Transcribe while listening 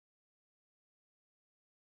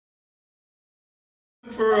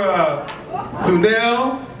For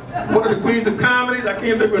Lunel, one of the queens of comedies. I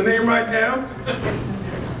can't think of her name right now.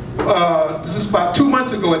 This is about 2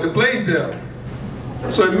 months ago at the Blaisdell.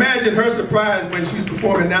 So imagine her surprise when she's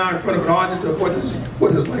performing now in front of an audience of what is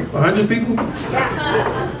like 100 people?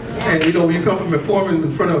 And you know, when you come from performing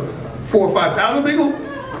in front of 4,000 or 5,000 people?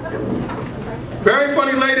 Very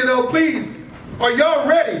funny lady though, please. Are y'all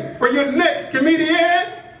ready for your next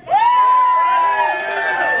comedian?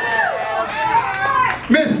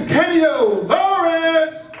 Miss Cameo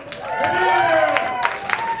Lawrence!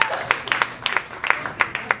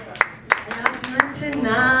 How y'all doing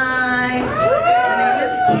tonight? My name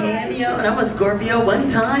is Cameo and I'm a Scorpio one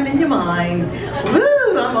time in your mind.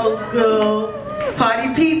 Woo, I'm old school.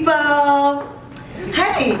 Party people.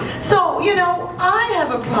 Hey, so, you know, I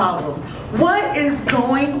have a problem. What is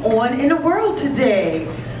going on in the world today?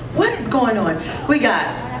 What is going on? We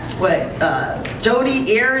got,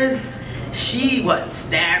 Jody Eris. She,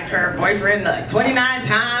 stabbed her boyfriend like 29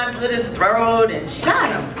 times, slit his throat, and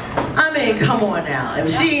shot him. I mean, come on now.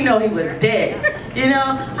 If she didn't know he was dead, you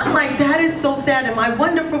know? I'm like, that is so sad. And my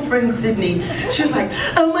wonderful friend Sydney, she was like,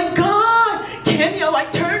 oh my God, Cameo, I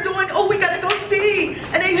turned on, oh, we gotta go see.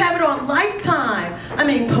 And they have it on Lifetime. I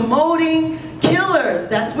mean, promoting killers.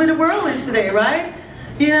 That's where the world is today, right?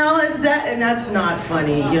 You know, and that's not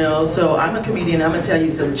funny, you know, so I'm a comedian, I'm gonna tell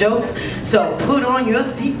you some jokes, so put on your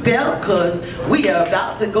seatbelt, cause we are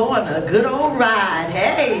about to go on a good old ride,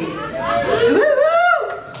 hey!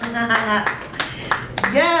 Woo-hoo!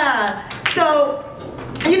 Yeah, so,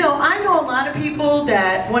 you know, I know a lot of people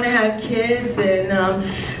that want to have kids and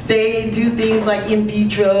they do things like in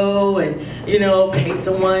vitro and, you know, pay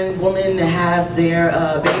woman to have their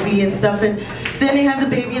baby and stuff, and then they have the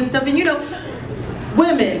baby and stuff, and you know,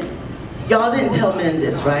 women, y'all didn't tell men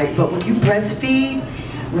this, right? But when you breastfeed,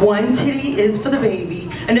 one titty is for the baby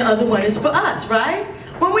and the other one is for us, right?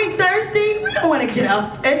 When we thirsty, we don't want to get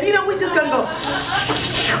up and, you know, we just gonna go,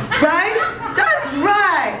 right? That's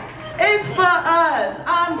right. It's for us.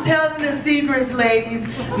 I'm telling the secrets, ladies.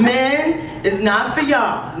 Men is not for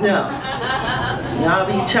y'all, no. Y'all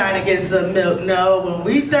be trying to get some milk. No, when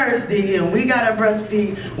we thirsty and we gotta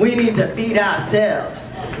breastfeed, we need to feed ourselves.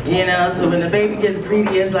 You know, so when the baby gets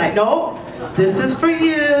greedy, it's like, no, this is for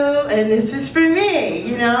you and this is for me,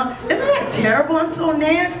 you know? Isn't that terrible? I'm so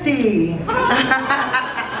nasty.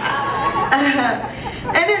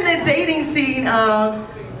 And in the dating scene,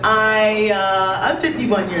 I'm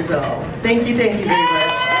 51 years old. Thank you very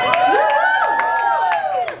much.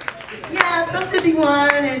 Yes, I'm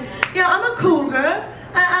 51 and, you know, I'm a cougar.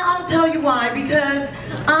 I'll tell you why, because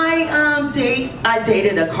I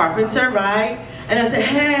dated a carpenter, right? And I said,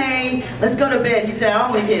 hey, let's go to bed. He said, I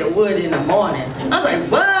only get wood in the morning. I was like,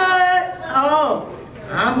 what? Oh,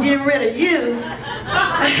 I'm getting rid of you.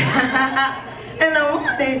 In the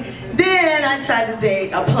morning, then I tried to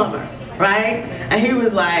date a plumber, right? And he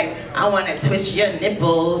was like, I want to twist your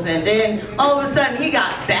nipples. And then all of a sudden he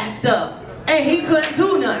got backed up and he couldn't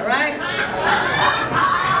do nothing, right?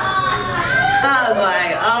 I was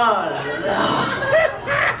like, oh, Lord.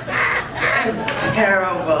 That's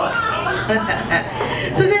terrible.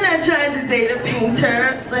 So then I tried to date a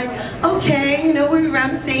painter. It's like, okay, you know, we were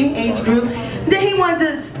around the same age group. Then he wanted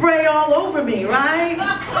to spray all over me, right?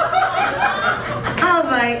 I was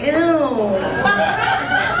like, ew.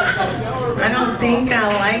 I don't think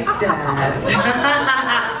I like that.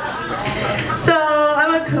 So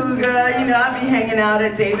I'm a cougar, you know, I'll be hanging out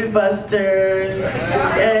at David Buster's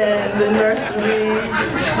and the nursery.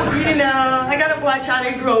 You know, I gotta watch how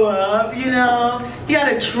they grow up, you know. You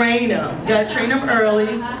gotta train them. You gotta train them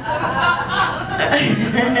early. I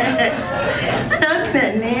know, isn't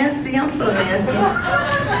that nasty? I'm so nasty.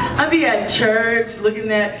 I'll be at church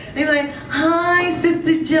looking at, they be like, hi,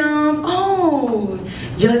 Sister Jones. Oh,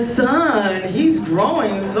 your son, he's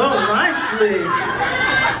growing so nicely.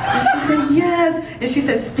 And she said, yes. And she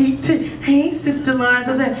said, speak to, hey, Sister Lawrence.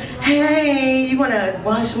 I said, hey, you want to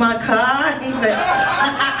wash my car? He said,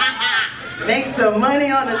 make some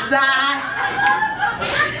money on the side.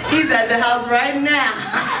 He's at the house right now.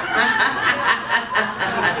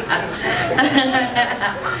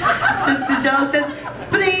 Sister Jones says,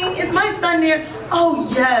 bling, is my son there? Oh,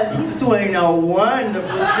 yes, he's doing a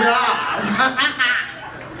wonderful job.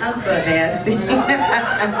 I'm so nasty.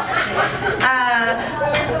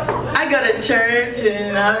 I go to church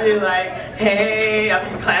and I'll be like, hey, I'll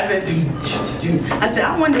be clapping. I said,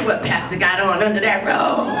 I wonder what Pastor got on under that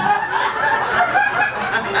robe.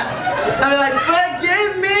 I'll be like,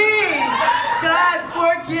 forgive me. God,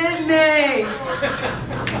 forgive me.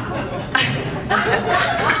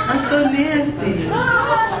 I'm so nasty.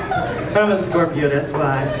 I'm a Scorpio, that's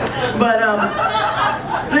why. But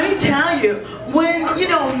tell you, when, you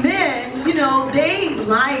know, men, you know, they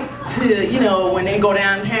like to, you know, when they go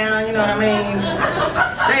downtown, you know what I mean?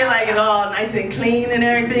 They like it all nice and clean and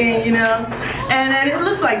everything, you know? And then it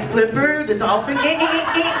looks like Flipper, the dolphin,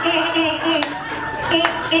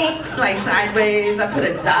 like sideways. I put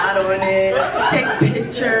a dot on it, take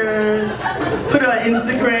pictures, put it on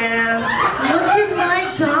Instagram. Look at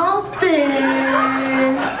my dolphin.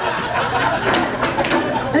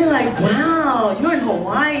 They're like, wow, you're in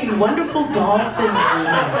Hawaii, wonderful dolphins.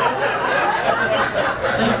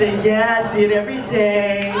 I said, yeah, I see it every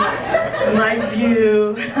day, my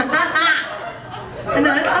view. And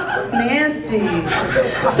I'm so nasty.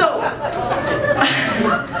 So,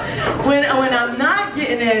 when I'm not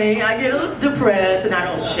getting any, I get a little depressed and I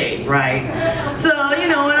don't shave, right? So, you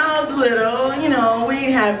know, when I was little, you know, we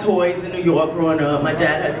didn't have toys in New York growing up. My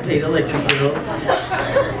dad had to pay the electric bill.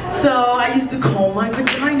 So I used to comb my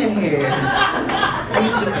vagina hair. I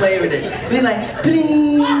used to play with it. Be like,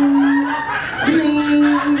 bling,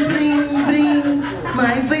 bling, bling, bling,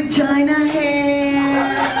 my vagina hair.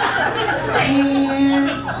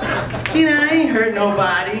 You know, I ain't hurt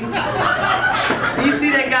nobody. You see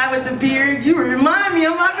that guy with the beard? You remind me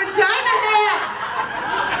of my vagina hair.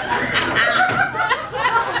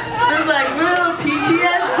 It's like real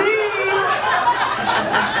PTSD.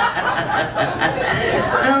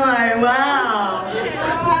 I'm like, wow.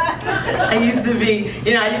 I used to be,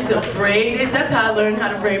 you know, I used to braid it. That's how I learned how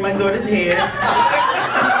to braid my daughter's hair.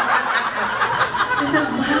 I said,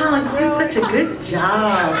 wow, you do such a good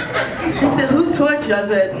job. He said, who taught you? I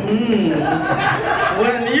said,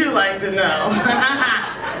 wouldn't you like to know?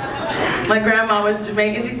 My grandma was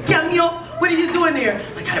Jamaican. She said, Cameo, what are you doing there?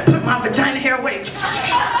 I gotta put my vagina hair away.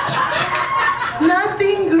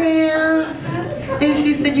 Nothing, Gramps. And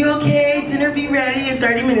she said, you okay? Dinner be ready in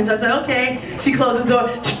 30 minutes. I said, okay. She closed the door.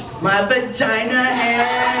 My vagina hair.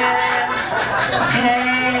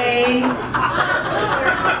 Hey.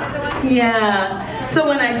 Yeah. So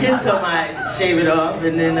when I get some, I shave it off,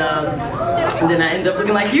 and then I end up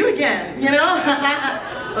looking like you again, you know?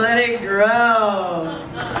 Let it grow.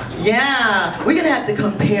 Yeah, we're gonna have to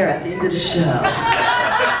compare at the end of the show.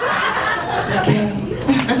 Okay.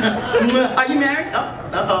 Are you married? Oh,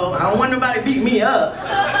 uh-oh, I don't want nobody to beat me up.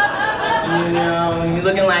 You know, you're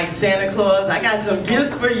looking like Santa Claus. I got some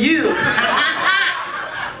gifts for you.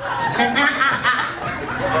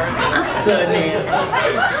 I'm so nasty.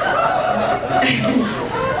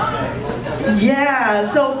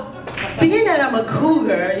 Yeah, so being that I'm a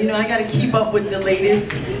cougar, you know, I gotta keep up with the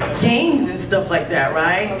latest games and stuff like that,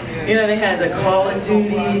 right? You know, they had the Call of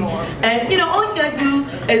Duty, and you know, all you gotta do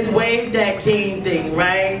is wave that game thing,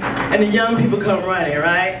 right? And the young people come running,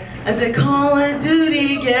 right? I said, Call of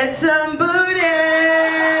Duty, get some booty!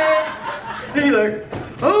 And you're like,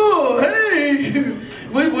 oh, hey,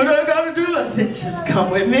 what do I gotta do? I said, just come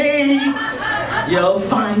with me. You'll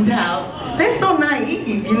find out. They're so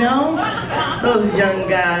naive, you know? Those young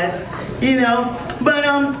guys, you know? But,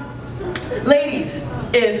 ladies,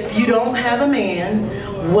 if you don't have a man,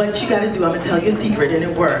 what you gotta do, I'm gonna tell you a secret, and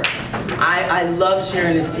it works. I love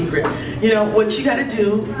sharing this secret. You know, what you gotta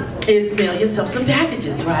do is mail yourself some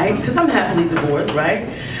packages, right? Because I'm happily divorced, right?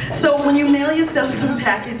 So when you mail yourself some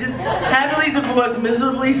packages, happily divorced,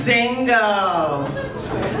 miserably single.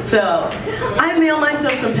 So, I mail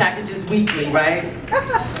myself some packages weekly, right?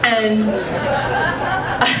 And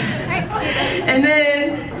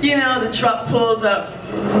then, you know, the truck pulls up.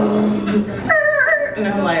 And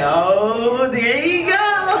I'm like, oh, there you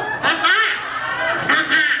go.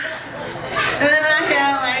 And then I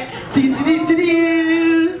hear like,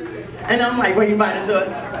 doo-doo-doo-doo-doo. And I'm like waiting by the door,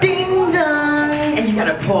 ding dong. And you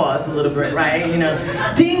gotta pause a little bit, right? You know,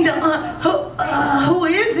 ding dong, who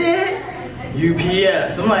is it?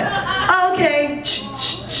 UPS. I'm like, okay.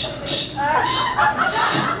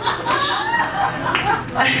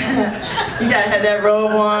 You gotta have that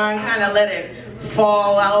robe on, kind of let it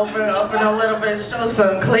fall over up in a little bit, show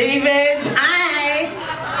some cleavage. Hi.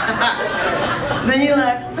 Then you're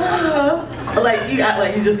like, oh, like you act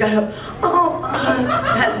like you just got up. Oh,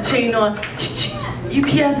 had the chain on.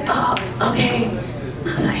 UPS. Oh, okay. I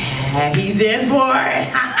was like, hey, he's in for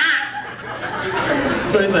it.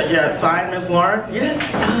 So he's like, yeah, sign Miss Lawrence. Yes,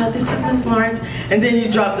 this is Miss Lawrence. And then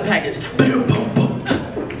you drop the package. Boom, boom,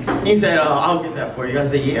 boom. He said, oh, I'll get that for you. I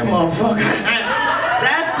said, yeah, motherfucker.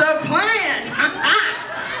 That's the plan.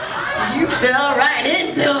 You fell right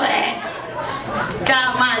into it.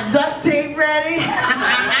 Got my duct tape ready.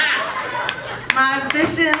 My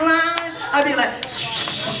fishing line. I'll be like,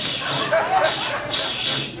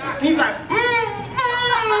 he's like,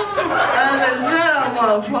 I said, shut up,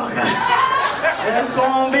 motherfucker. It's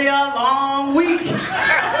gonna be a long week.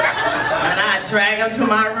 And I drag him to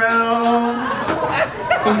my room.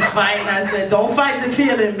 He fighting. I said, don't fight the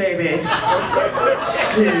feeling, baby.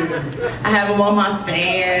 Shoot. I have him on my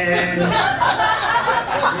fan.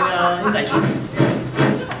 You know, he's like,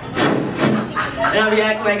 and I'll be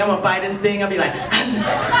acting like I'm gonna bite this thing. I'll be like,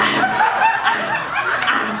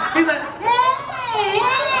 he's like,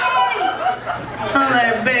 I'm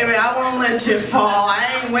like, baby, I won't let you fall.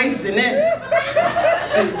 I ain't wasting this.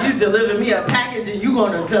 Shoot, you deliver me a package and you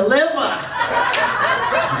gonna deliver.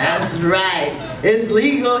 That's right. It's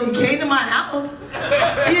legal. He came to my house.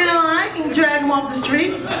 You know, I ain't drag him off the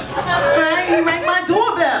street. Right? He rang my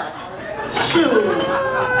doorbell. Shoot.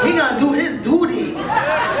 He gonna do his duty.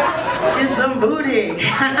 Get some booty.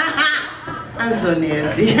 I'm so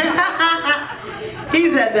nasty.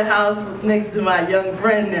 He's at the house next to my young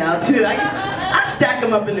friend now, too. I stack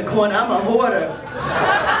him up in the corner. I'm a hoarder.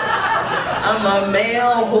 I'm a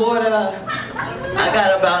male hoarder. I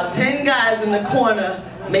got about 10 guys in the corner,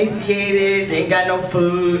 emaciated, ain't got no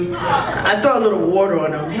food. I throw a little water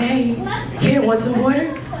on them. Hey, here, want some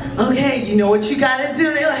water? Okay, you know what you gotta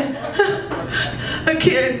do? They're like, I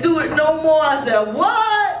can't do it no more. I said,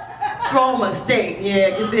 what? Throw them a steak. Yeah,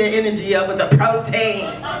 get their energy up with the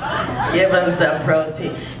protein. Give them some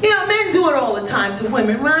protein. You know, men do it all the time to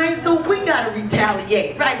women, right? So we gotta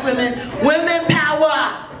retaliate, right, women? Women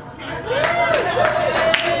power!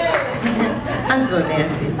 I'm so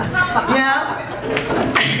nasty. Yeah?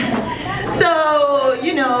 So,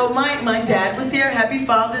 you know, my dad was here. Happy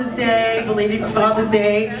Father's Day, belated Father's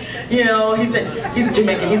Day. You know, he said, he's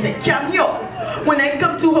Jamaican. He said, Cameo, when I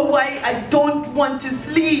come to Hawaii, I don't want to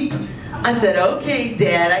sleep. I said, okay,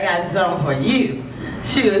 Dad, I got something for you.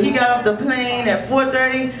 Shoot, he got off the plane at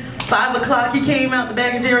 4:30, 5 o'clock, he came out the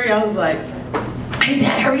baggage area. I was like, hey,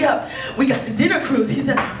 Dad, hurry up. We got the dinner cruise. He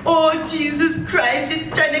said, oh, Jesus Christ,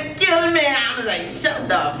 you're trying to kill me. I was like, shut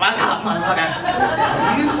the fuck up,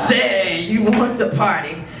 motherfucker. You say you want to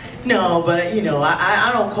party. No, but, you know,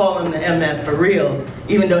 I don't call him the MF for real,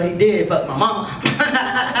 even though he did fuck my mama.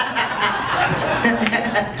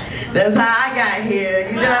 That's how I got here,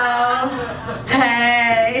 you know?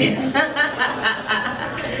 Hey.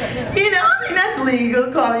 You know, I mean, that's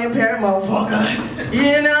legal, calling your parent motherfucker.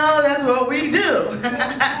 You know, that's what we do.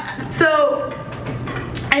 So,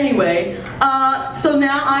 anyway, so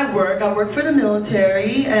now I work for the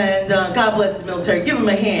military, and God bless the military. Give them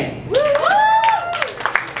a hand.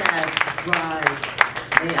 That's right.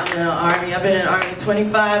 Hey, I'm in the Army. I've been in the Army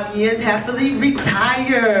 25 years, happily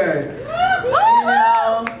retired. You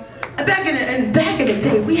know, back in the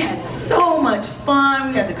day, we had so much fun.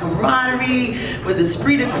 We had the camaraderie with the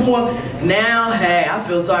esprit de corps. Now, hey, I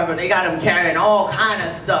feel sorry for them. They got them carrying all kind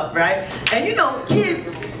of stuff, right? And you know, kids,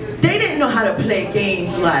 they didn't know how to play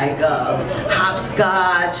games like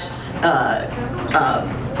hopscotch,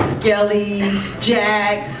 skelly,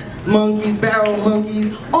 jacks, monkeys, barrel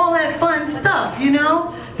monkeys, all that fun stuff, you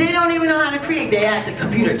know? They don't even know how to create. They at the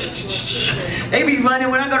computer. They be running.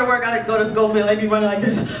 When I go to work, I go to Schofield, they be running like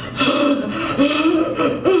this.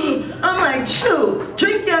 I'm like, shoot,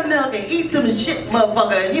 drink your milk and eat some shit,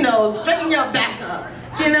 motherfucker. You know, straighten your back up.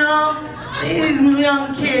 You know? These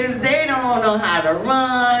young kids, they don't know how to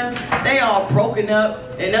run. They all broken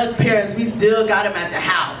up. And us parents, we still got them at the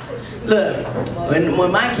house. Look,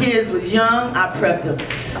 when my kids was young, I prepped them.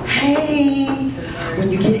 Hey, when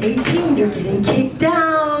you get 18, you're getting kicked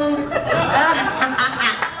out.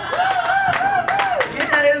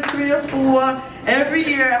 Yeah, there's 3 or 4 every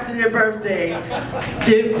year after their birthday.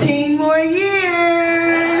 15 more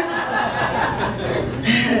years.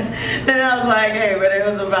 Then I was like, hey, when it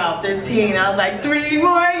was about 15, I was like, 3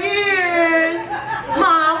 more years.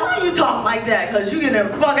 Mom, why you talk like that? Cause you getting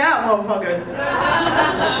the fuck out, motherfucker.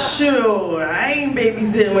 Shoot, I ain't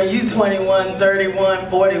babysitting when you 21, 31,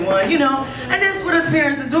 41, you know. And that's what us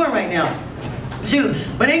parents are doing right now. Shoot,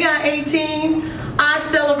 when they got 18, I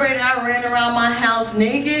celebrated. I ran around my house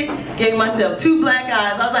naked, gave myself 2 black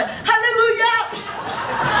eyes. I was like, hallelujah!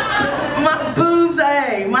 My boobs,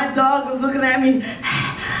 hey, my dog was looking at me.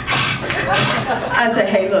 I said,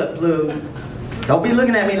 hey, look, Blue. Don't be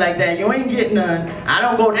looking at me like that. You ain't getting none. I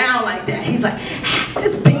don't go down like that. He's like,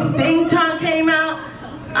 this pink thing tongue came out.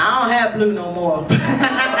 I don't have Blue no more.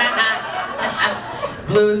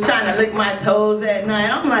 Blue's trying to lick my toes at night.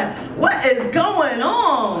 I'm like, what is going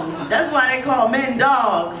on? That's why they call men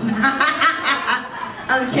dogs.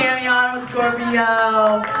 I'm Cameo, I'm a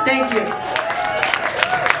Scorpio. Thank you.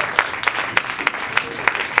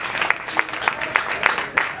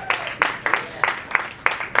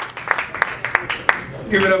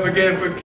 Give it up again for